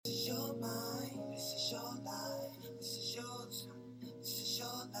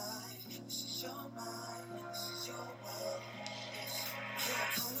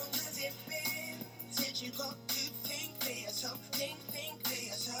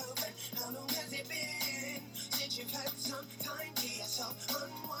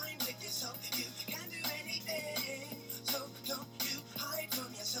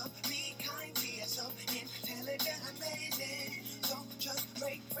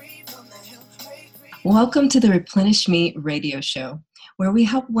Welcome to the Replenish Me radio show, where we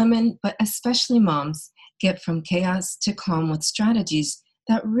help women, but especially moms, get from chaos to calm with strategies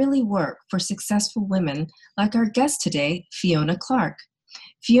that really work for successful women like our guest today, Fiona Clark.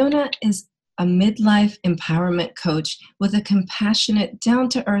 Fiona is a midlife empowerment coach with a compassionate,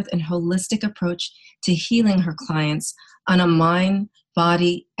 down-to-earth, and holistic approach to healing her clients on a mind,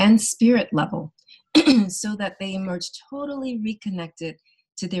 body, and spirit level so that they emerge totally reconnected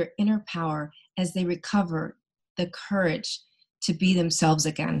to their inner power as they recover the courage to be themselves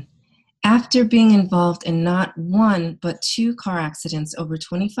again. After being involved in not one, but two car accidents over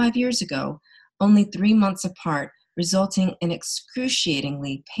 25 years ago, only 3 months apart, resulting in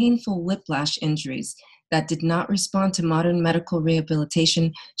excruciatingly painful whiplash injuries that did not respond to modern medical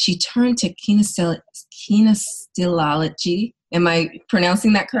rehabilitation, she turned to kinesiology. Am I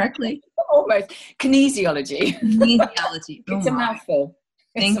pronouncing that correctly? Almost. Kinesiology. Kinesiology. It's a mouthful.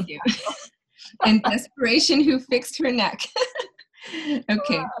 Thank you. And desperation, who fixed her neck.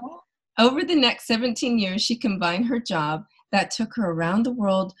 Okay. Over the next 17 years, she combined her job that took her around the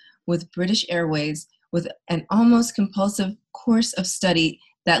world with British Airways with an almost compulsive course of study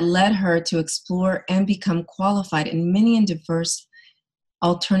that led her to explore and become qualified in many and diverse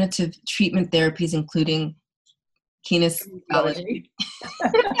alternative treatment therapies, including kinesiology.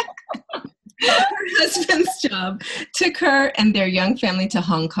 Her husband's job took her and their young family to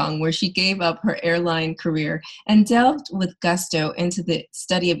Hong Kong, where she gave up her airline career and delved with gusto into the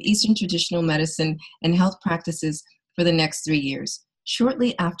study of Eastern traditional medicine and health practices for the next 3 years.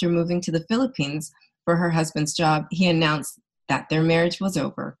 Shortly after moving to the Philippines for her husband's job, he announced that their marriage was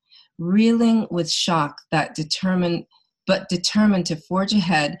over. Reeling with shock determined to forge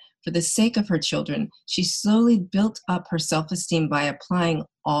ahead for the sake of her children, she slowly built up her self-esteem by applying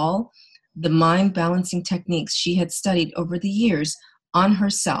all the mind balancing techniques she had studied over the years on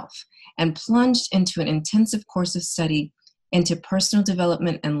herself and plunged into an intensive course of study into personal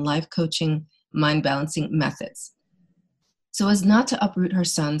development and life coaching mind balancing methods. So as not to uproot her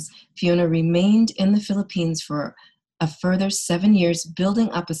sons, Fiona remained in the Philippines for a further 7 years, building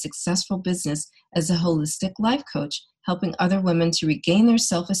up a successful business as a holistic life coach, helping other women to regain their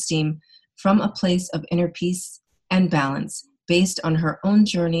self-esteem from a place of inner peace and balance, based on her own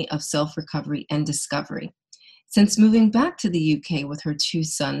journey of self-recovery and discovery. Since moving back to the UK with her 2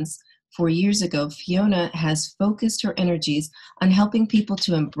 sons 4 years ago, Fiona has focused her energies on helping people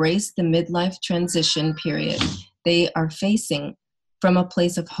to embrace the midlife transition period they are facing from a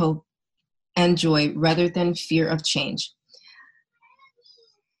place of hope and joy rather than fear of change.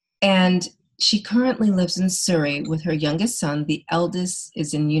 And she currently lives in Surrey with her youngest son. The eldest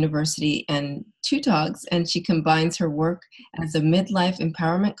is in university and 2 dogs, and she combines her work as a midlife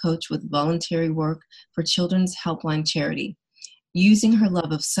empowerment coach with voluntary work for Children's Helpline Charity, using her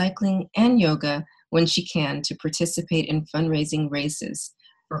love of cycling and yoga when she can to participate in fundraising races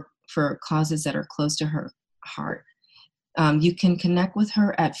for causes that are close to her heart. You can connect with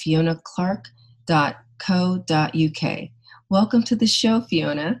her at fionaclark.co.uk. Welcome to the show,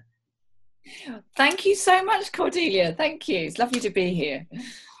 Fiona. Thank you so much, Cordelia. Thank you. It's lovely to be here.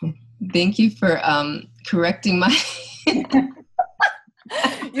 Thank you for correcting my... You're going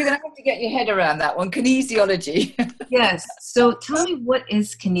to have to get your head around that one. Kinesiology. Yes. So tell me, what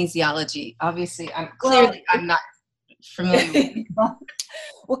is kinesiology? Obviously, I'm not familiar with it.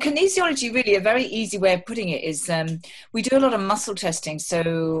 Well, kinesiology, really, a very easy way of putting it is we do a lot of muscle testing,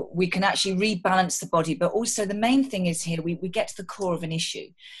 so we can actually rebalance the body. But also the main thing is here, we get to the core of an issue.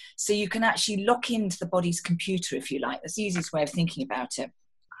 So you can actually lock into the body's computer, if you like. That's the easiest way of thinking about it.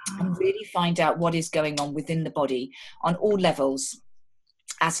 And really find out what is going on within the body on all levels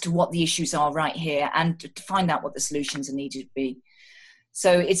as to what the issues are right here, and to find out what the solutions are needed to be.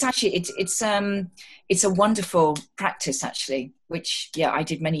 So it's actually, it's a wonderful practice, actually, which, I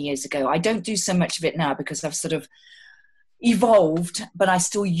did many years ago. I don't do so much of it now because I've sort of evolved, but I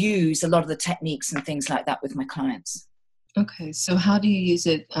still use a lot of the techniques and things like that with my clients. Okay. So how do you use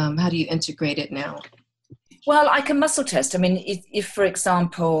it? How do you integrate it now? Well, I can muscle test. I mean, if for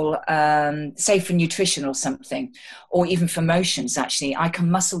example, say for nutrition or something, or even for motions, actually, I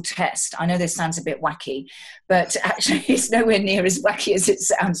can muscle test. I know this sounds a bit wacky, but actually it's nowhere near as wacky as it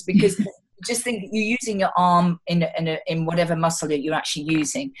sounds, because just think you're using your arm in whatever muscle that you're actually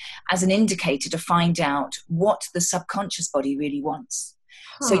using as an indicator to find out what the subconscious body really wants.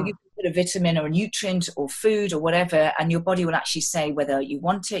 So you can put a vitamin or a nutrient or food or whatever, and your body will actually say whether you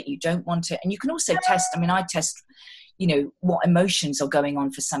want it, you don't want it. And you can also test, I test, what emotions are going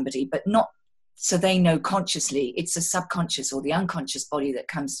on for somebody, but not so they know consciously. It's the subconscious or the unconscious body that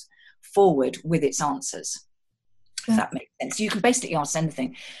comes forward with its answers. if that makes sense. You can basically ask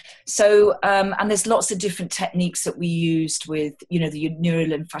anything. So, and there's lots of different techniques that we used with, the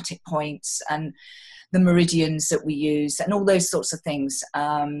neurolymphatic points and the meridians that we use and all those sorts of things.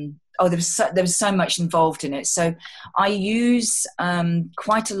 There was so much involved in it. So I use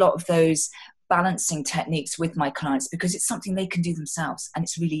quite a lot of those balancing techniques with my clients because it's something they can do themselves and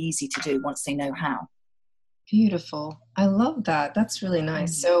it's really easy to do once they know how. Beautiful. I love that. That's really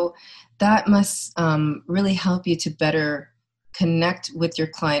nice. So that must really help you to better connect with your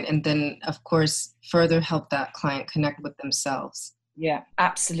client and then, of course, further help that client connect with themselves. Yeah,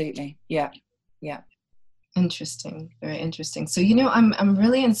 absolutely. Yeah. Yeah. Interesting. Very interesting. So, I'm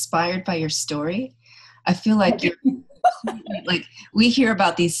really inspired by your story. I feel like you're like we hear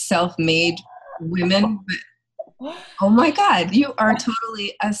about these self-made women, but oh my God, you are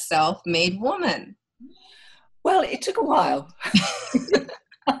totally a self-made woman. Well, it took a while. It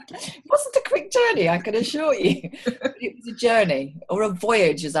wasn't a quick journey, I can assure you. But it was a journey, or a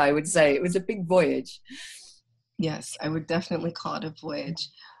voyage, as I would say. It was a big voyage. Yes, I would definitely call it a voyage.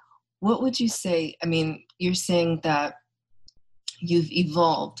 What would you say? I mean, you're saying that you've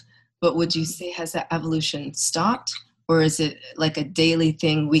evolved, but would you say has that evolution stopped? Or is it like a daily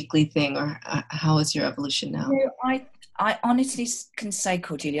thing, weekly thing, or how is your evolution now? I honestly can say,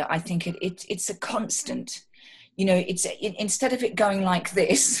 Cordelia, I think it's a constant. Instead of it going like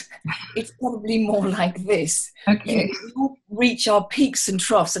this, it's probably more like this. Okay. We all reach our peaks and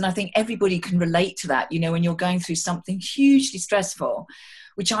troughs, and I think everybody can relate to that. When you're going through something hugely stressful,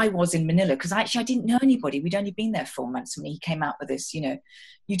 which I was in Manila, because I didn't know anybody. We'd only been there 4 months when he came out with this, you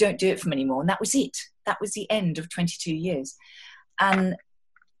don't do it for me anymore. And that was it. That was the end of 22 years. And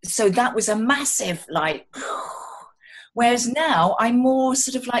so that was a massive, whereas now I'm more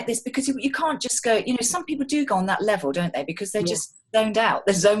sort of like this, because you can't just go, some people do go on that level, don't they? Because they're just zoned out.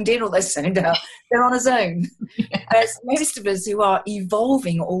 They're zoned in or they're zoned out. They're on a zone. Yes. Whereas most of us who are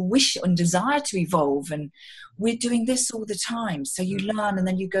evolving or wish and desire to evolve, and we're doing this all the time. So you learn and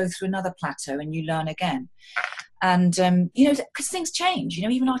then you go through another plateau and you learn again. And, because things change,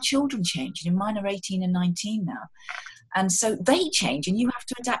 even our children change. Mine are 18 and 19 now. And so they change and you have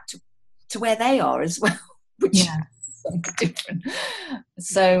to adapt to where they are as well, which is something different.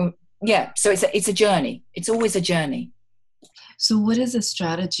 So, so it's a journey. It's always a journey. So what is a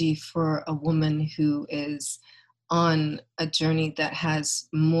strategy for a woman who is on a journey that has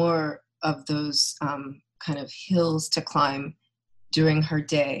more of those kind of hills to climb during her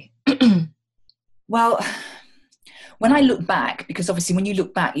day? Well, when I look back, because obviously when you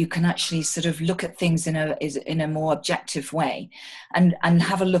look back, you can actually sort of look at things in a more objective way and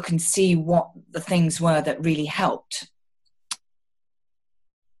have a look and see what the things were that really helped.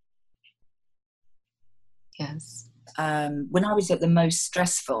 Yes. When I was at the most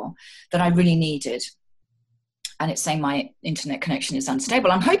stressful that I really needed, and it's saying my internet connection is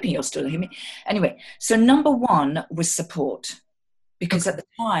unstable. I'm hoping you'll still hear me. Anyway, so number one was support, because at the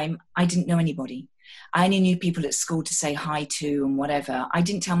time I didn't know anybody. I only knew people at school to say hi to and whatever. I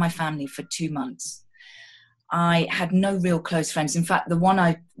didn't tell my family for 2 months. I had no real close friends. In fact, the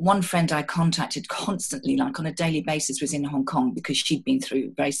one friend I contacted constantly, like on a daily basis, was in Hong Kong because she'd been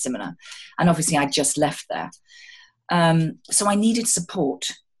through very similar. And obviously I just left there. So I needed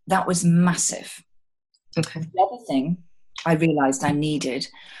support. That was massive. Okay. The other thing I realized I needed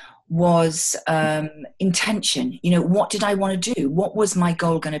was intention. What did I want to do? What was my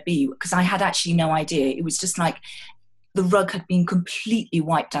goal going to be? Because I had actually no idea. It was just like the rug had been completely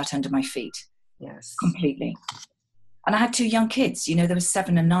wiped out under my feet. Yes. Completely. And I had 2 young kids, there was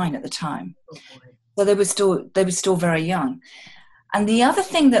 7 and 9 at the time. Oh, boy. So they were still very young. And the other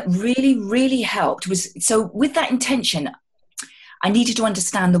thing that really, really helped was, so with that intention, I needed to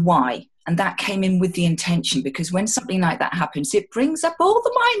understand the why. And that came in with the intention, because when something like that happens, it brings up all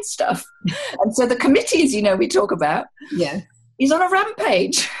the mind stuff. And so the committee, as we talk about, is on a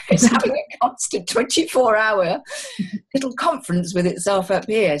rampage. It's having a constant 24-hour little conference with itself up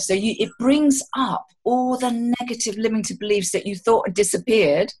here. So it brings up all the negative limiting beliefs that you thought had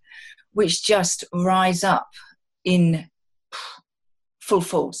disappeared, which just rise up in full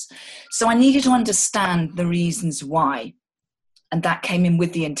force. So I needed to understand the reasons why. And that came in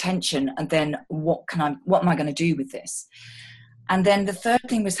with the intention. And then what am I going to do with this? And then the third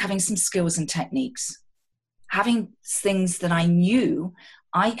thing was having some skills and techniques, having things that I knew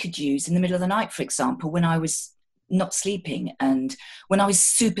I could use in the middle of the night, for example, when I was not sleeping and when I was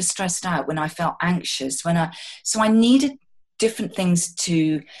super stressed out, when I felt anxious, so I needed different things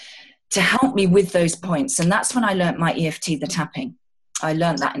to help me with those points. And that's when I learned my EFT, the tapping. I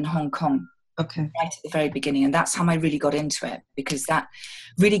learned that in Hong Kong. Okay. Right at the very beginning. And that's how I really got into it, because that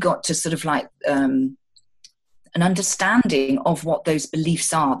really got to sort of like an understanding of what those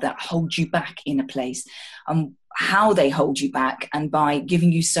beliefs are that hold you back in a place, and how they hold you back, and by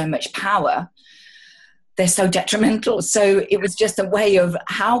giving you so much power, they're so detrimental. So it was just a way of,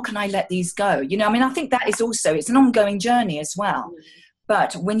 how can I let these go? You know, I mean, I think that is also, it's an ongoing journey as well.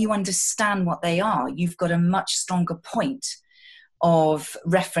 But when you understand what they are, you've got a much stronger point of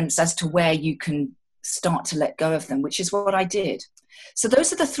reference as to where you can start to let go of them, which is what I did. So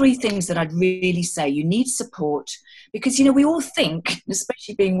those are the three things that I'd really say. You need support, because, you know, we all think,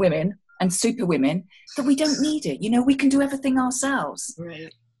 especially being women and super women, that we don't need it. You know, we can do everything ourselves.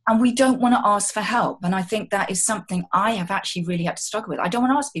 Right. And we don't want to ask for help. And I think that is something I have actually really had to struggle with. I don't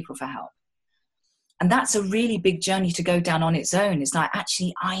want to ask people for help. And that's a really big journey to go down on its own. It's like,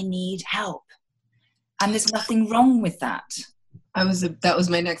 actually, I need help. And there's nothing wrong with that. That was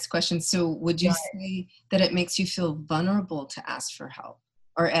my next question. So would you say that it makes you feel vulnerable to ask for help?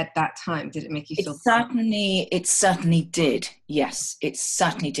 Or at that time, did it make you feel? It certainly did. Yes, it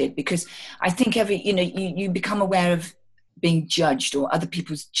certainly did. Because I think you become aware of being judged, or other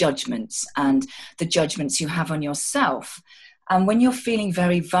people's judgments, and the judgments you have on yourself. And when you're feeling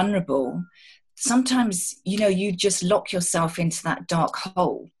very vulnerable, sometimes, you know, you just lock yourself into that dark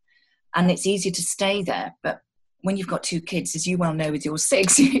hole, and it's easier to stay there. But when you've got 2 kids, as you well know with your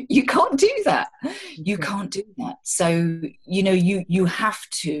 6, you can't do that. You can't do that. So, you know, you have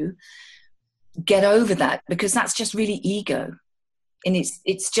to get over that, because that's just really ego. And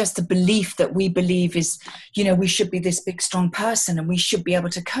it's just a belief that we believe is, you know, we should be this big, strong person and we should be able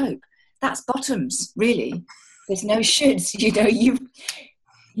to cope. That's bottoms, really. There's no shoulds.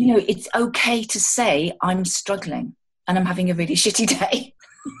 You know, it's okay to say, I'm struggling and I'm having a really shitty day.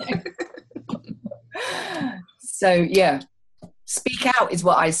 So, yeah, speak out is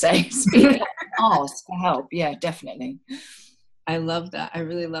what I say. Speak out, ask for help. Yeah, definitely. I love that. I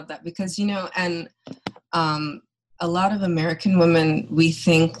really love that, because, you know, and a lot of American women, we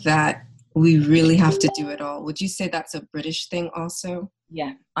think that we really have to do it all. Would you say that's a British thing also?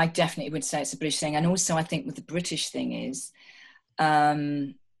 Yeah, I definitely would say it's a British thing. And also I think with the British thing is,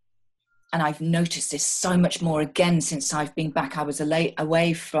 and I've noticed this so much more again since I've been back. I was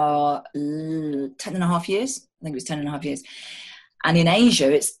away for 10 and a half years. I think it was 10 and a half years. And in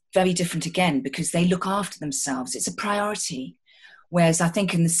Asia, it's very different again, because they look after themselves. It's a priority. Whereas I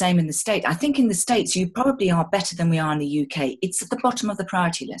think in the States, I think in the States, you probably are better than we are in the UK. It's at the bottom of the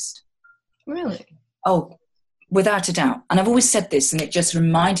priority list. Really? Oh, without a doubt. And I've always said this, and it just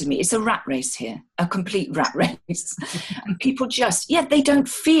reminded me, it's a rat race here, a complete rat race. And people just, they don't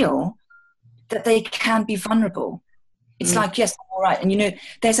feel that they can be vulnerable. It's like, yes, I'm all right. And, you know,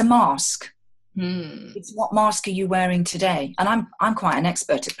 there's a mask. It's what mask are you wearing today? And I'm quite an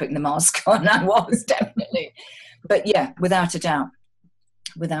expert at putting the mask on. I was, definitely. But yeah, without a doubt.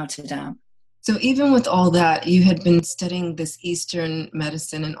 Without a doubt. So even with all that, you had been studying this Eastern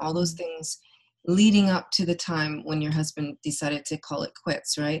medicine and all those things leading up to the time when your husband decided to call it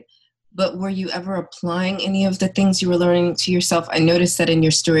quits, right? But were you ever applying any of the things you were learning to yourself? I noticed that in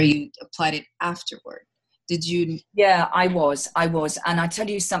your story, you applied it afterward. Did you? Yeah, I was. And I tell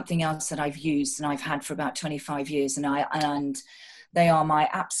you something else that I've used and I've had for about 25 years, and they are my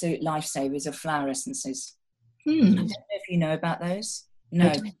absolute lifesavers, of flower essences. I don't know if you know about those. No,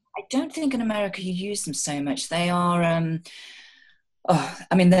 I don't think in America you use them so much. They are,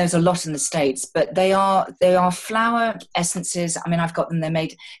 I mean, there's a lot in the States, but they are flower essences. I mean, I've got them,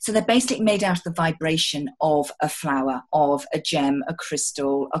 they're basically made out of the vibration of a flower, of a gem, a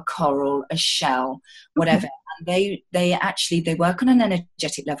crystal, a coral, a shell, whatever. And they work on an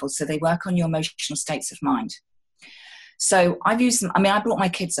energetic level. So they work on your emotional states of mind. So I've used them. I mean, I brought my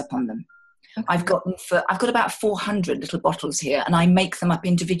kids up on them. Okay. I've got about 400 little bottles here, and I make them up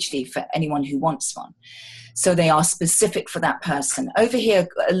individually for anyone who wants one. So they are specific for that person. Over here,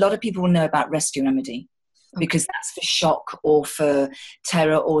 a lot of people will know about Rescue Remedy, because that's for shock or for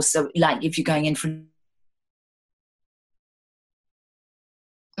terror, or so, like if you're going in for.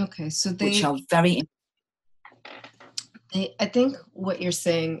 Okay, so which are very. I think what you're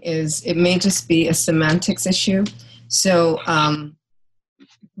saying is it may just be a semantics issue. So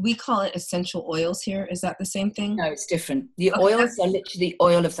we call it essential oils here. Is that the same thing? No, it's different. The oils are literally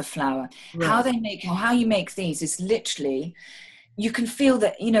oil of the flower. Right. How you make these is literally, you can feel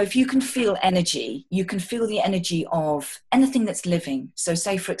that, you know, if you can feel energy, you can feel the energy of anything that's living. So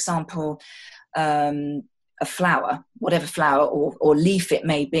say, for example, a flower, whatever flower or leaf it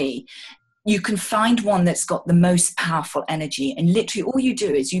may be, you can find one that's got the most powerful energy. And literally all you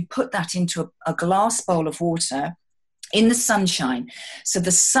do is you put that into a glass bowl of water in the sunshine. So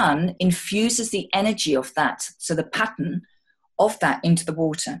the sun infuses the energy of that, so the pattern of that into the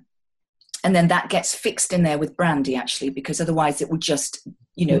water. And then that gets fixed in there with brandy, actually, because otherwise it will just,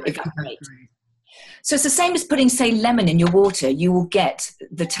 evaporate. So it's the same as putting, say, lemon in your water. You will get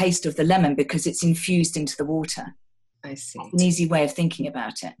the taste of the lemon because it's infused into the water. I see. That's an easy way of thinking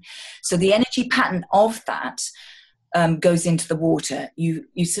about it. So the energy pattern of that goes into the water. You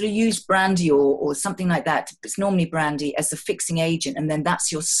sort of use brandy or something like that. It's normally brandy as the fixing agent, and then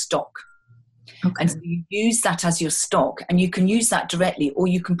that's your stock. Okay. And so you use that as your stock, and you can use that directly, or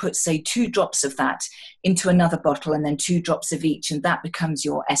you can put, say, 2 drops of that into another bottle and then 2 drops of each, and that becomes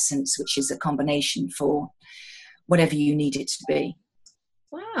your essence, which is a combination for whatever you need it to be.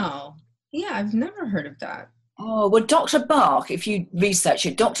 Wow. Yeah, I've never heard of that. Oh, well, Dr. Bach, if you research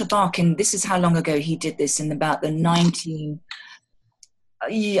it, Dr. Bach, and this is how long ago he did this, in about the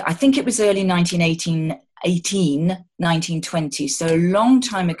I think it was early 1920, so a long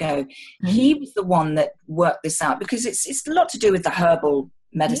time ago. He was the one that worked this out, because it's a lot to do with the herbal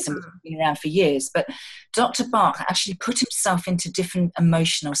medicine that's been around for years. But Dr. Bach actually put himself into different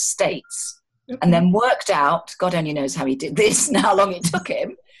emotional states and then worked out, God only knows how he did this and how long it took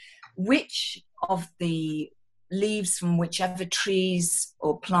him, which of the leaves from whichever trees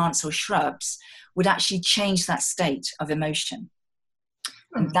or plants or shrubs would actually change that state of emotion.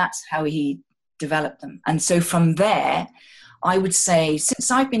 And that's how he developed them. And so from there, I would say, since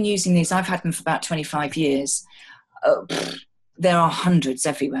I've been using these, I've had them for about 25 years. There are hundreds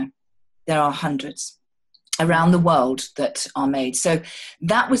everywhere. There are hundreds around the world that are made. So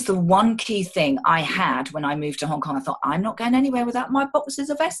that was the one key thing I had when I moved to Hong Kong. I thought, I'm not going anywhere without my boxes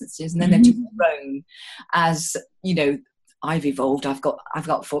of essences. And then they've just grown as, I've evolved. I've got I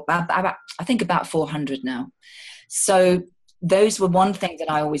think about 400 now. So those were one thing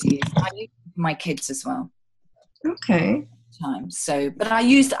that I always used. I used my kids as well. Okay. But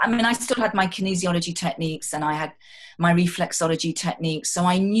I still had my kinesiology techniques, and I had my reflexology techniques. So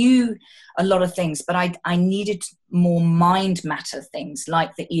I knew a lot of things, but I needed more mind matter things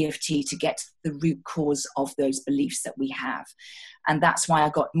like the EFT to get the root cause of those beliefs that we have. And that's why I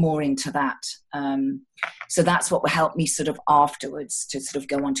got more into that. So that's what will help me sort of afterwards to sort of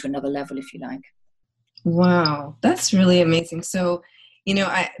go on to another level, if you like. Wow, that's really amazing. So,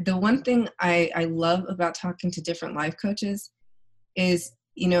 the one thing I love about talking to different life coaches is,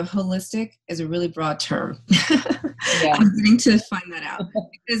 holistic is a really broad term. Yeah. I'm getting to find that out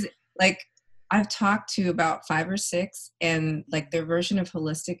because, I've talked to about 5 or 6, and their version of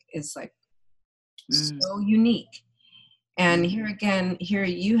holistic is so unique. And here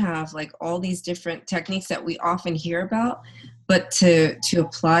you have all these different techniques that we often hear about, but to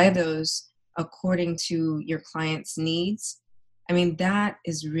apply those according to your client's needs, I mean, that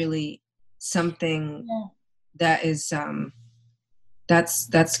is really something that is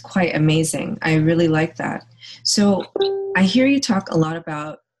that's quite amazing. I really like that. So I hear you talk a lot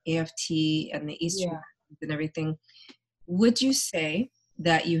about EFT and the Eastern and everything. Would you say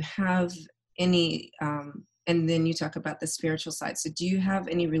that you have any and then you talk about the spiritual side. So do you have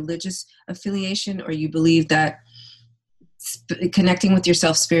any religious affiliation, or you believe that connecting with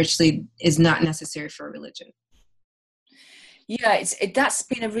yourself spiritually is not necessary for a religion? Yeah, that's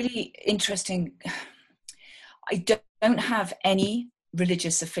been a really interesting. I don't have any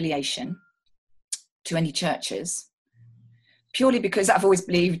religious affiliation to any churches, purely because I've always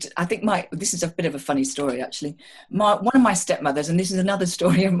believed, I think this is a bit of a funny story actually. One of my stepmothers, and this is another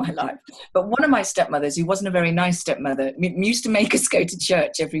story of my life, but one of my stepmothers, who wasn't a very nice stepmother, used to make us go to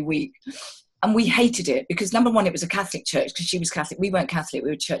church every week. And we hated it because, number one, it was a Catholic church, because she was Catholic. We weren't Catholic. We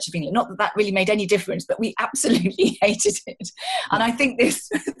were Church of England. Not that really made any difference, but we absolutely hated it. And I think this,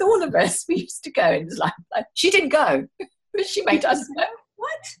 with all of us, we used to go, and it was like she didn't go. She made us go.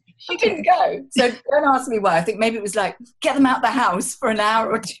 What? She didn't go. So don't ask me why. I think maybe it was get them out of the house for an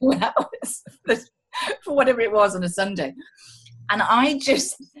hour or 2 hours for whatever it was on a Sunday. And I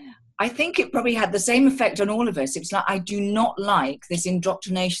think it probably had the same effect on all of us. It's I do not like this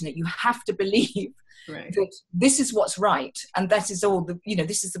indoctrination that you have to believe that this is what's right, and that is all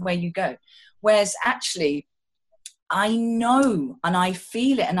this is the way you go. Whereas actually, I know and I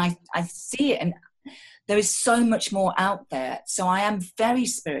feel it and I see it, and there is so much more out there. So I am very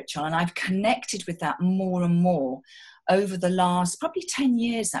spiritual, and I've connected with that more and more over the last probably 10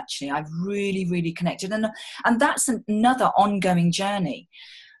 years. Actually, I've really, really connected, and that's another ongoing journey.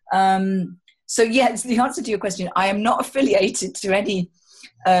 So yes, the answer to your question, I am not affiliated to any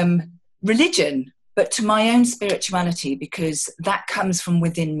religion, but to my own spirituality, because that comes from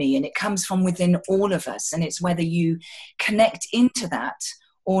within me, and it comes from within all of us, and it's whether you connect into that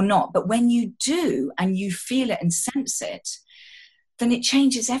or not. But when you do, and you feel it and sense it, then it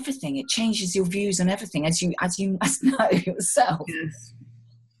changes everything. It changes your views on everything, as you must know yourself. Yes.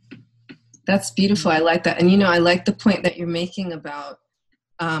 That's beautiful. I like that. And, I like the point that you're making about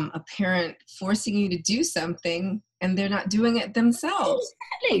a parent forcing you to do something and they're not doing it themselves.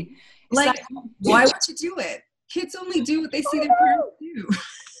 Exactly. Like, why would you do it? Kids only do what they see their parents do.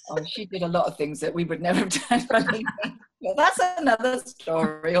 Oh, she did a lot of things that we would never have done. Well, that's another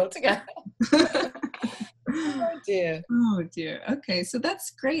story altogether. Oh dear. Oh dear. Okay, so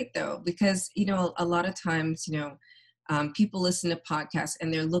that's great though, because a lot of times people listen to podcasts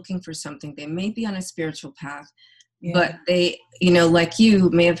and they're looking for something. They may be on a spiritual path, but they, like you,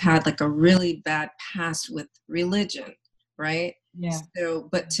 may have had like a really bad past with religion, right? Yeah. So,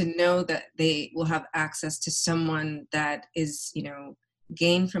 but to know that they will have access to someone that is,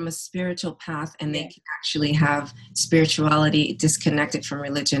 gained from a spiritual path, and they can actually have spirituality disconnected from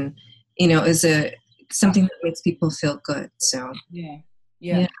religion, is something that makes people feel good. So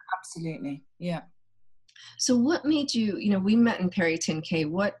yeah, absolutely. Yeah. So what made you, we met in Perry 10K,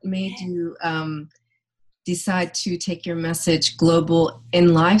 what made you decide to take your message global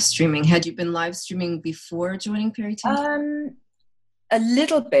in live streaming? Had you been live streaming before joining Perry 10K? A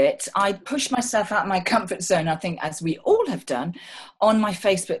little bit. I pushed myself out of my comfort zone, I think, as we all have done, on my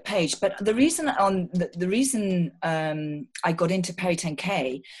Facebook page. But the reason I got into Perry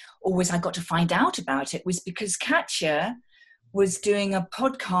 10K, or was I got to find out about it, was because Katya was doing a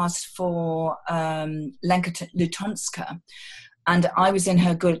podcast for Lenka Lutonska, and I was in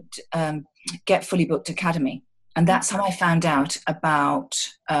her good Get Fully Booked Academy. And that's how I found out about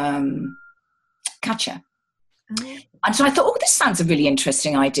Katya. And so I thought, this sounds a really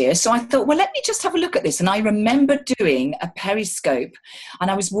interesting idea. So I thought, well, let me just have a look at this. And I remember doing a periscope,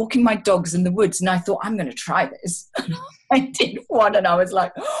 and I was walking my dogs in the woods, and I thought, I'm going to try this. I did one, and I was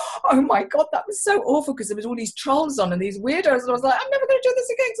like, oh my God, that was so awful, because there was all these trolls on and these weirdos. And I was like, I'm never going to do this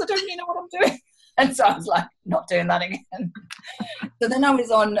again, because I don't really know what I'm doing. And so I was like, not doing that again. So then I was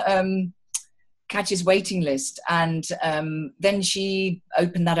on Katya's waiting list, and then she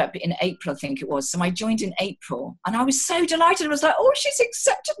opened that up in April, I think it was. So I joined in April, and I was so delighted. I was like, oh, she's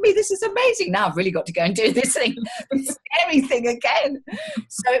accepted me. This is amazing. Now I've really got to go and do this thing, this scary thing again.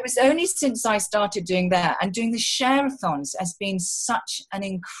 So it was only since I started doing that, and doing the share-a-thons has been such an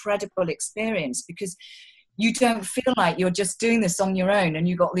incredible experience, because you don't feel like you're just doing this on your own, and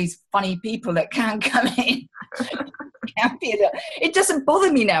you've got these funny people that can come in. It doesn't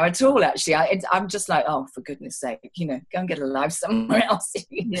bother me now at all, actually. I'm just like, oh, for goodness sake, go and get a life somewhere else.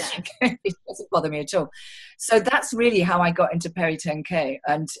 It doesn't bother me at all. So that's really how I got into Perry 10K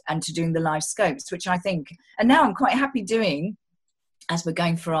and to doing the live scopes, which I think, and now I'm quite happy doing, as we're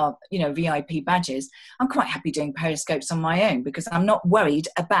going for our VIP badges, I'm quite happy doing periscopes on my own, because I'm not worried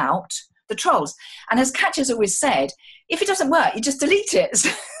about the trolls. And as Katya's always said, if it doesn't work, you just delete it.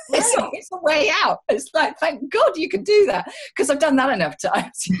 It's a way out. It's like, thank God you can do that, because I've done that enough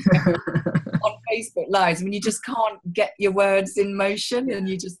times on Facebook Lives. I mean, you just can't get your words in motion, and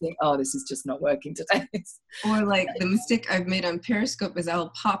you just think, oh, this is just not working today. Or like the mistake I've made on Periscope is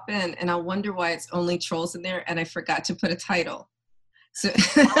I'll pop in and I'll wonder why it's only trolls in there, and I forgot to put a title. So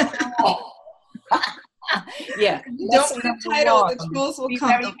yeah, don't put a title, the trolls will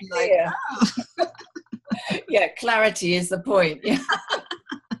come. They'll be like, oh. Yeah, clarity is the point. Yeah.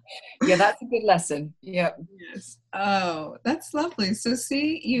 Yeah, that's a good lesson. Yeah. Yes. Oh, that's lovely. So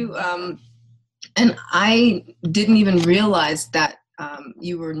see, you and I didn't even realize that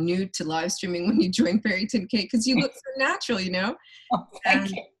you were new to live streaming when you joined Perry 10K, because you look so natural, Oh,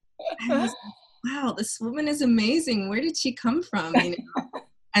 thank you. I was like, wow, this woman is amazing. Where did she come from?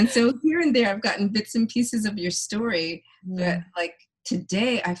 And so here and there, I've gotten bits and pieces of your story. But like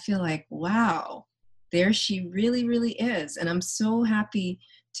today, I feel like, wow, there she really, really is. And I'm so happy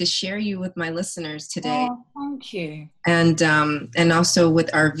to share you with my listeners today. Oh, thank you. And also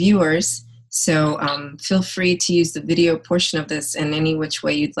with our viewers. So feel free to use the video portion of this in any which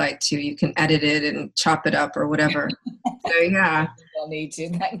way you'd like to. You can edit it and chop it up or whatever. So yeah. I'll need to.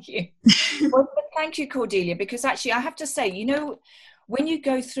 Thank you. Well, thank you, Cordelia, because actually I have to say, when you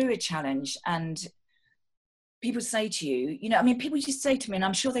go through a challenge and people say to you, people just say to me, and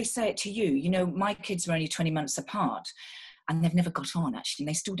I'm sure they say it to you, my kids were only 20 months apart, and they've never got on, actually, and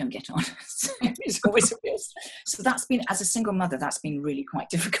they still don't get on. So it's always a risk. So that's been, as a single mother, that's been really quite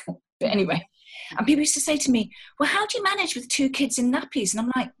difficult. But anyway, and people used to say to me, well, how do you manage with 2 kids in nappies? And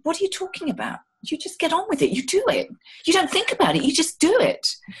I'm like, what are you talking about? You just get on with it. You do it. You don't think about it. You just do it.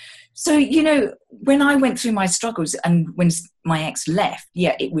 So, when I went through my struggles and when my ex left,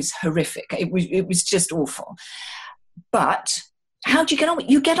 it was horrific. It was just awful. But how do you get on with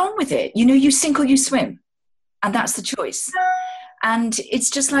it? You get on with it. You sink or you swim. And that's the choice. And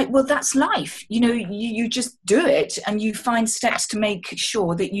it's just like, well, that's life. You know, you just do it, and you find steps to make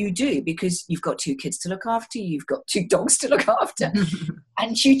sure that you do, because you've got 2 kids to look after, you've got 2 dogs to look after,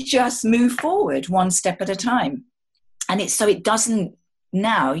 and you just move forward one step at a time. And it's so it doesn't,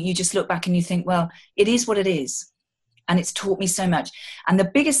 now you just look back and you think, well, it is what it is. And it's taught me so much. And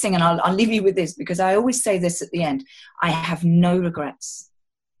the biggest thing, and I'll leave you with this, because I always say this at the end, I have no regrets,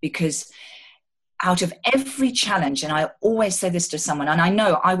 because out of every challenge, and I always say this to someone, and I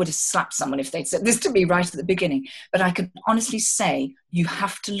know I would have slapped someone if they'd said this to me right at the beginning, but I can honestly say you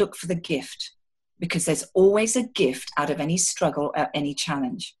have to look for the gift, because there's always a gift out of any struggle, any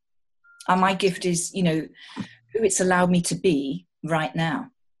challenge. And my gift is, you know, who it's allowed me to be right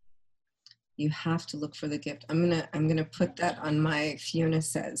now. You have to look for the gift. I'm gonna put that on my Fiona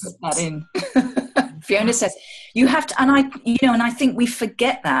Says. Put that in. Fiona Says you have to, and I think we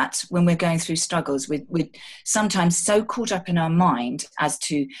forget that when we're going through struggles. We're sometimes so caught up in our mind as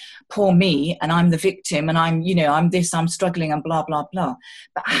to poor me, and I'm the victim, and I'm this, I'm struggling, and blah blah blah.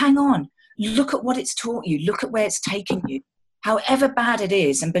 But hang on, look at what it's taught you. Look at where it's taken you. However bad it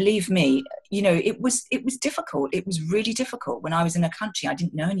is, and believe me, you know, it was difficult. It was really difficult when I was in a country I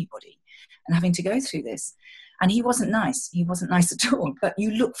didn't know anybody, and having to go through this. And he wasn't nice. He wasn't nice at all. But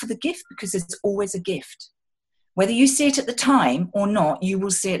you look for the gift, because there's always a gift. Whether you see it at the time or not, you will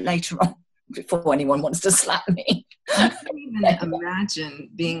see it later on, before anyone wants to slap me. I can't even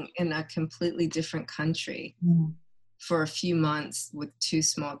imagine being in a completely different country for a few months with 2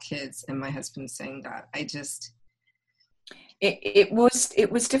 small kids, and my husband saying that. It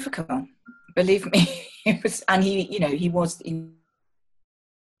was difficult. Believe me, it was. And he was.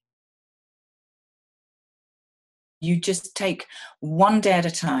 You just take one day at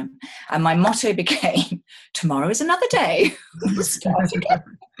a time. And my motto became, tomorrow is another day. Start again.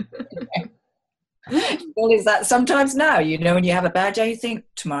 Well, is that sometimes now, you know, when you have a bad day, you think,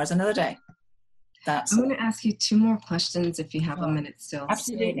 tomorrow's another day. I'm going to ask you 2 more questions if you have a minute still.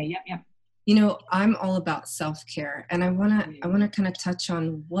 Absolutely, yeah. You know, I'm all about self-care, and I want to kind of touch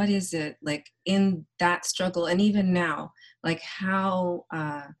on what is it like in that struggle, and even now, like how,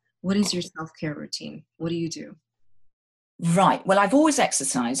 what is your self-care routine? What do you do? Right. Well, I've always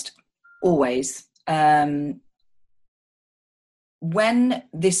exercised, always. When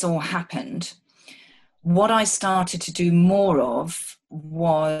this all happened, what I started to do more of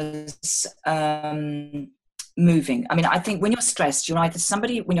was moving. I mean, I think when you're stressed, you're either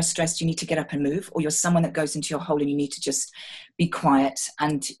somebody, when you're stressed, you need to get up and move, or you're someone that goes into your hole and you need to just be quiet.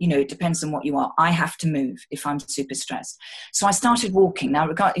 And, you know, it depends on what you are. I have to move if I'm super stressed. So I started walking. Now,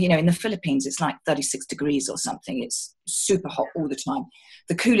 in the Philippines, it's like 36 degrees or something. It's super hot all the time.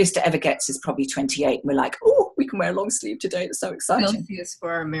 The coolest it ever gets is probably 28. And we're like, oh, we can wear a long sleeve today. It's so exciting. Celsius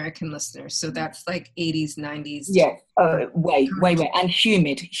for our American listeners. So that's like 80s, 90s. Yeah, way. And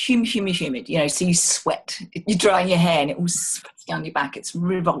humid. You know, so you sweat. You're drying your hair and it all sweats down your back. It's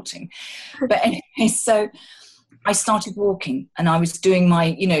revolting. But anyway, so I started walking and I was doing my,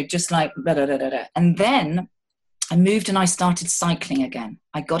 you know, just like da da da da da. And then I moved and I started cycling again.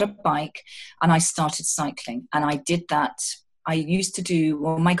 I got a bike and I started cycling, and I did that. I used to do,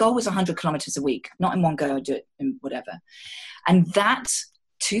 well, my goal was 100 kilometers a week, not in one go, I do it in whatever. And that,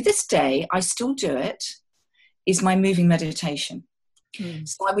 to this day, I still do it, is my moving meditation.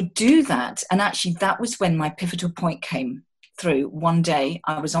 So I would do that. And actually that was when my pivotal point came through. One day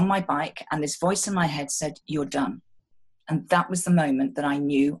I was on my bike and this voice in my head said, you're done. And that was the moment that I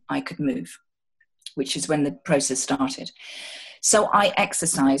knew I could move, which is when the process started. So I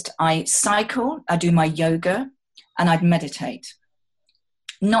exercised, I cycle, I do my yoga, and I'd meditate.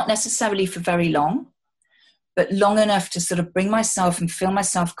 Not necessarily for very long, but long enough to sort of bring myself and feel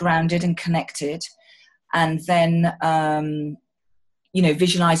myself grounded and connected, and then,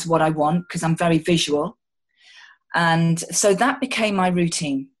 visualize what I want, because I'm very visual. And so that became my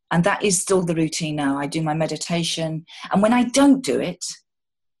routine. And that is still the routine now. I do my meditation. And when I don't do it,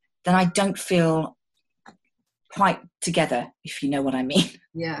 then I don't feel quite together, if you know what I mean.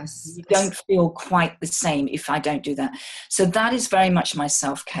 Yes. You don't feel quite the same if I don't do that. So that is very much my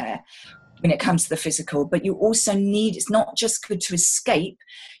self-care when it comes to the physical. But you also need, it's not just good to escape.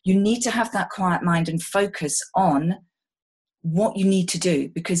 You need to have that quiet mind and focus on what you need to do,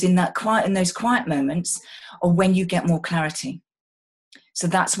 because in those quiet moments are when you get more clarity. So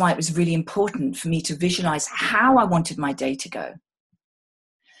that's why it was really important for me to visualize how I wanted my day to go.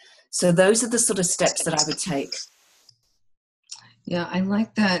 So those are the sort of steps that I would take. Yeah, I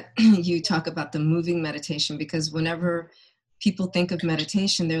like that you talk about the moving meditation, because whenever people think of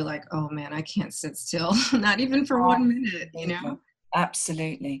meditation, they're like, oh man, I can't sit still, not even for 1 minute, you know?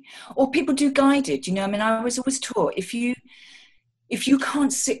 Absolutely. Or people do guided, I mean, I was always taught, if you if you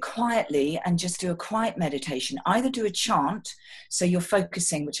can't sit quietly and just do a quiet meditation, either do a chant, so you're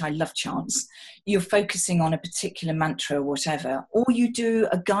focusing, which I love chants, you're focusing on a particular mantra or whatever, or you do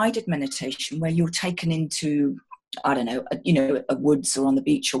a guided meditation where you're taken into, I don't know, a woods or on the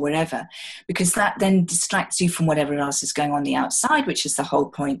beach or wherever, because that then distracts you from whatever else is going on the outside, which is the whole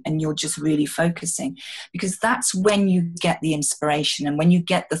point, and you're just really focusing, because that's when you get the inspiration and when you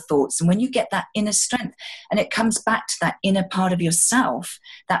get the thoughts and when you get that inner strength, and it comes back to that inner part of yourself.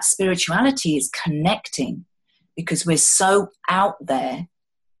 That spirituality is connecting, because we're so out there,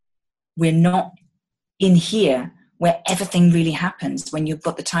 we're not in here where everything really happens when you've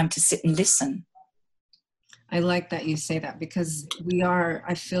got the time to sit and listen. I like that you say that, because we are,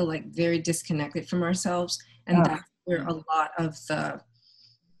 I feel like, very disconnected from ourselves. And that's where a lot of the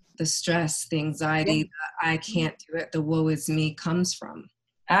stress, the anxiety, the I can't do it, the woe is me comes from.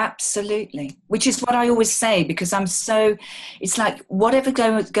 Absolutely. Which is what I always say, because it's like whatever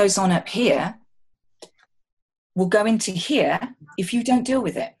goes on up here will go into here if you don't deal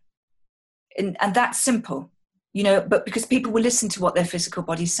with it. And that's simple. But because people will listen to what their physical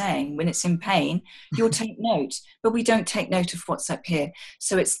body's saying when it's in pain, you'll take note, but we don't take note of what's up here.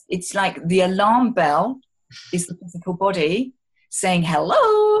 So it's like the alarm bell is the physical body saying,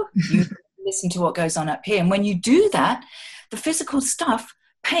 hello, you listen to what goes on up here. And when you do that, the physical stuff,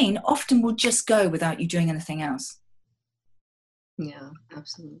 pain, often will just go without you doing anything else. Yeah,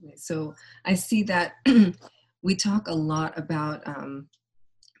 absolutely. So I see that we talk a lot about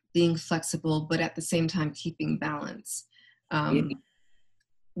being flexible, but at the same time keeping balance.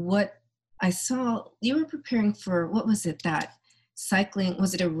 What I saw, you were preparing for, what was it, that cycling,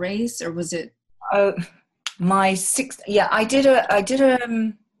 was it a race or was it? My sixth, yeah, I did a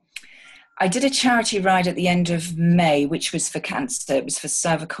charity ride at the end of May, which was for cancer. It was for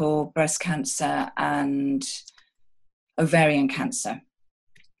cervical, breast cancer and ovarian cancer.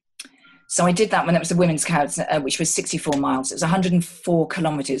 So I did that when it was a women's cancer, which was 64 miles. It was 104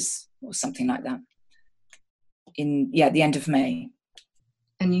 kilometers or something like that at the end of May.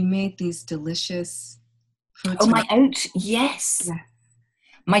 And you made these delicious protein. Oh, my oat, yes. Yeah.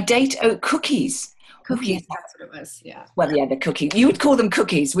 My date oat cookies. Cookies, that's what it was, yeah. Well, yeah, the cookies. You would call them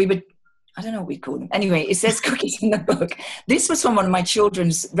cookies. I don't know what we'd call them. Anyway, it says cookies in the book. This was from one of my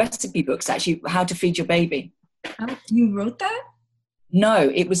children's recipe books, actually, How to Feed Your Baby. Oh, you wrote that?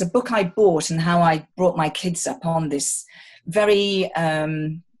 No, it was a book I bought, and how I brought my kids up on this very,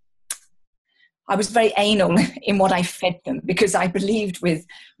 I was very anal in what I fed them, because I believed with,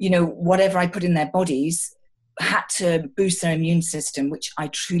 whatever I put in their bodies had to boost their immune system, which I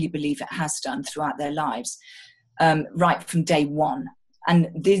truly believe it has done throughout their lives, right from day one. And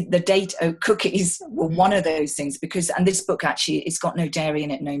the date oat cookies were one of those things, and this book actually, it's got no dairy in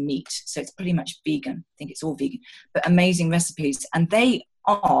it, no meat. So it's pretty much vegan. I think it's all vegan, but amazing recipes. And they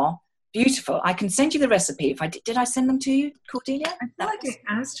are beautiful. I can send you the recipe. Did I send them to you, Cordelia? I feel like I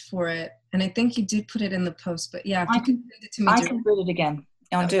asked for it, and I think you did put it in the post, but yeah, if you can send it to me. I can do it again.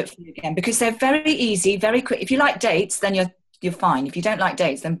 I'll do it for you again, because they're very easy, very quick. If you like dates, then you're fine. If you don't like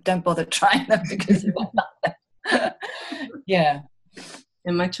dates, then don't bother trying them, because yeah.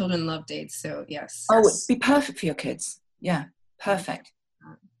 And my children love dates, so yes. Oh, it'd be perfect for your kids. Yeah, perfect.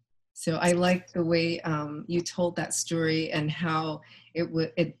 So I like the way you told that story, and how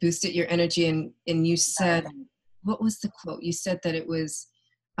it boosted your energy. And you said, what was the quote? You said that it was,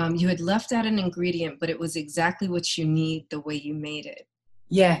 you had left out an ingredient, but it was exactly what you need the way you made it.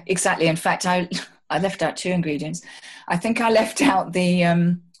 Yeah, exactly. In fact, I left out 2 ingredients. I think I left out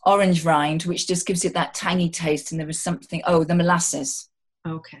the orange rind, which just gives it that tangy taste. And there was something, the molasses.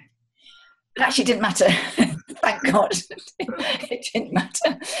 Okay. It actually didn't matter. Thank God. It didn't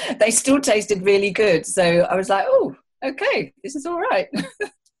matter. They still tasted really good. So I was like, oh, okay, this is all right.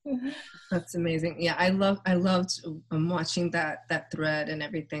 That's amazing. Yeah, I loved watching that thread and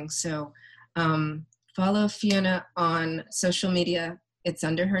everything. So follow Fiona on social media. It's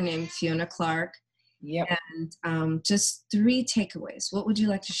under her name, Fiona Clark. Yep. And just 3 takeaways. What would you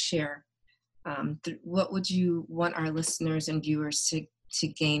like to share? What would you want our listeners and viewers to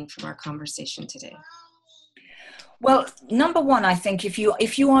gain from our conversation today? Well, number one, I think if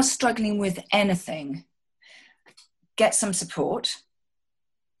you are struggling with anything, get some support.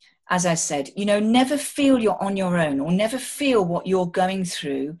 As I said, never feel you're on your own, or never feel what you're going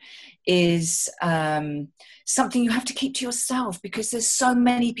through is something you have to keep to yourself, because there's so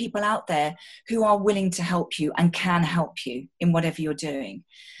many people out there who are willing to help you and can help you in whatever you're doing.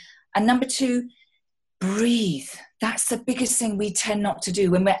 And number 2, breathe. That's the biggest thing we tend not to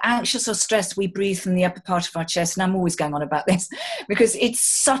do. When we're anxious or stressed, we breathe from the upper part of our chest. And I'm always going on about this because it's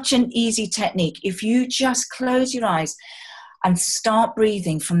such an easy technique. If you just close your eyes, and start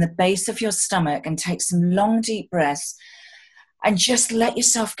breathing from the base of your stomach and take some long, deep breaths and just let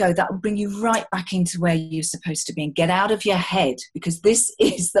yourself go. That will bring you right back into where you're supposed to be, and get out of your head, because this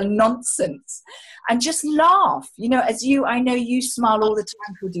is the nonsense. And just laugh. You know, I know you smile all the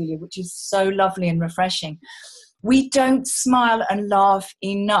time, Cordelia, which is so lovely and refreshing. We don't smile and laugh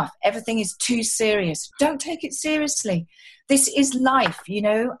enough. Everything is too serious. Don't take it seriously. This is life, you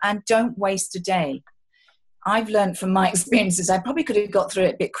know, and don't waste a day. I've learned from my experiences, I probably could have got through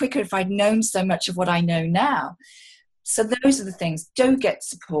it a bit quicker if I'd known so much of what I know now. So those are the things. Don't get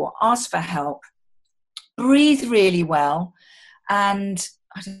support. Ask for help. Breathe really well. And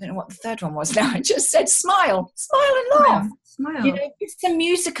I don't know what the third one was now. I just said smile. Smile and laugh. Smile. You know, put some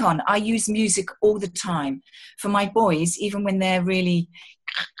music on. I use music all the time for my boys, even when they're really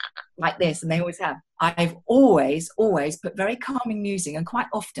like this, and they always have. I've always put very calming music, and quite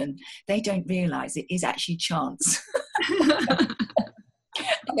often they don't realise it is actually chants.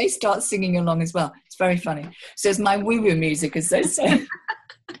 And they start singing along as well. It's very funny. So it's my woo-woo music, as they say.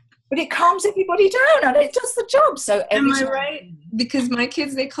 But it calms everybody down and it does the job. So am I right? Because my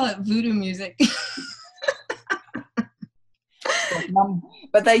kids, they call it voodoo music.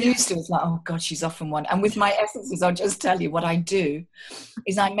 But they used to. It's like, oh God, she's off on one. And with my essences, I'll just tell you what I do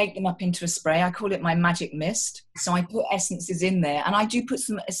is I make them up into a spray. I call it my magic mist. So I put essences in there, and I do put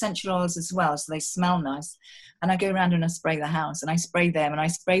some essential oils as well, so they smell nice. And I go around and I spray the house, and I spray them, and I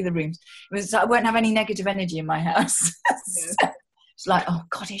spray the rooms. So I won't have any negative energy in my house. Yes. So it's like, oh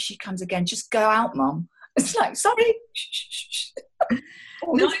God, here she comes again. Just go out, Mom. It's like, sorry.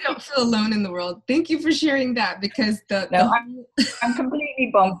 No, I don't feel alone in the world. Thank you for sharing that, because I'm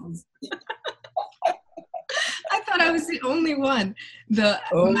completely bonkers. I thought I was the only one. My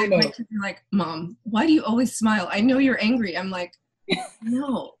kids are like, Mom, why do you always smile? I know you're angry. I'm like,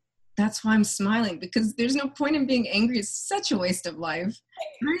 no, that's why I'm smiling, because there's no point in being angry. It's such a waste of life.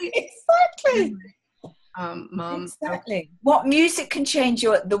 Right? Exactly. Mom. Exactly. What music can change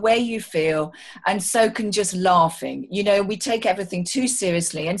the way you feel, and so can just laughing. You know, we take everything too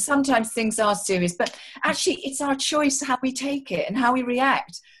seriously, and sometimes things are serious, but actually it's our choice how we take it and how we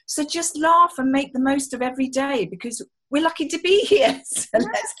react. So just laugh and make the most of every day, because we're lucky to be here. So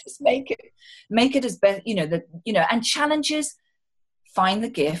let's just make it as best, and challenges, find the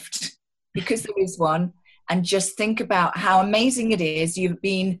gift, because there is one, and just think about how amazing it is you've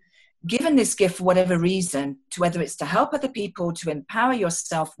been given this gift for whatever reason, to whether it's to help other people, to empower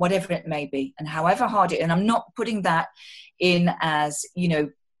yourself, whatever it may be, and however hard it. And I'm not putting that in as,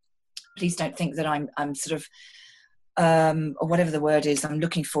 please don't think that I'm sort of, or whatever the word is I'm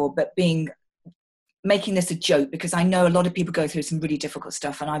looking for, but making this a joke, because I know a lot of people go through some really difficult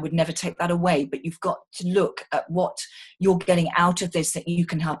stuff, and I would never take that away. But you've got to look at what you're getting out of this that you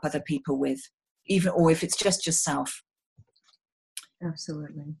can help other people with, or if it's just yourself.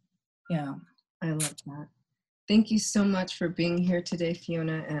 Absolutely. Yeah. I love that. Thank you so much for being here today,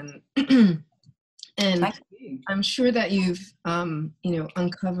 Fiona. And Thank you. I'm sure that you've,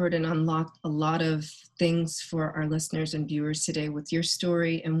 uncovered and unlocked a lot of things for our listeners and viewers today with your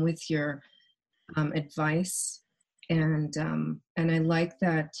story and with your advice. And I like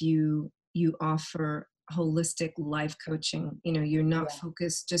that you offer holistic life coaching. You're not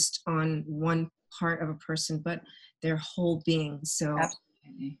focused just on one part of a person, but their whole being. So absolutely.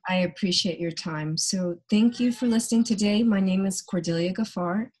 I appreciate your time. So thank you for listening today. My name is Cordelia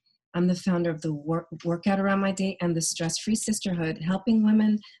Gaffar. I'm the founder of the Workout Around My Day and the Stress-Free Sisterhood, helping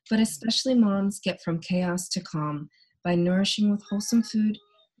women, but especially moms, get from chaos to calm by nourishing with wholesome food,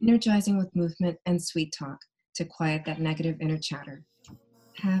 energizing with movement, and sweet talk to quiet that negative inner chatter.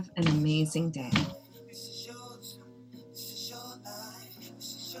 Have an amazing day.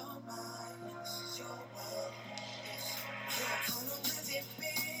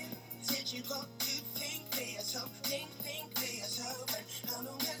 You got to think for yourself, think for yourself. And how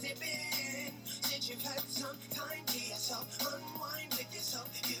long has it been since you've had some time to yourself, unwind with yourself?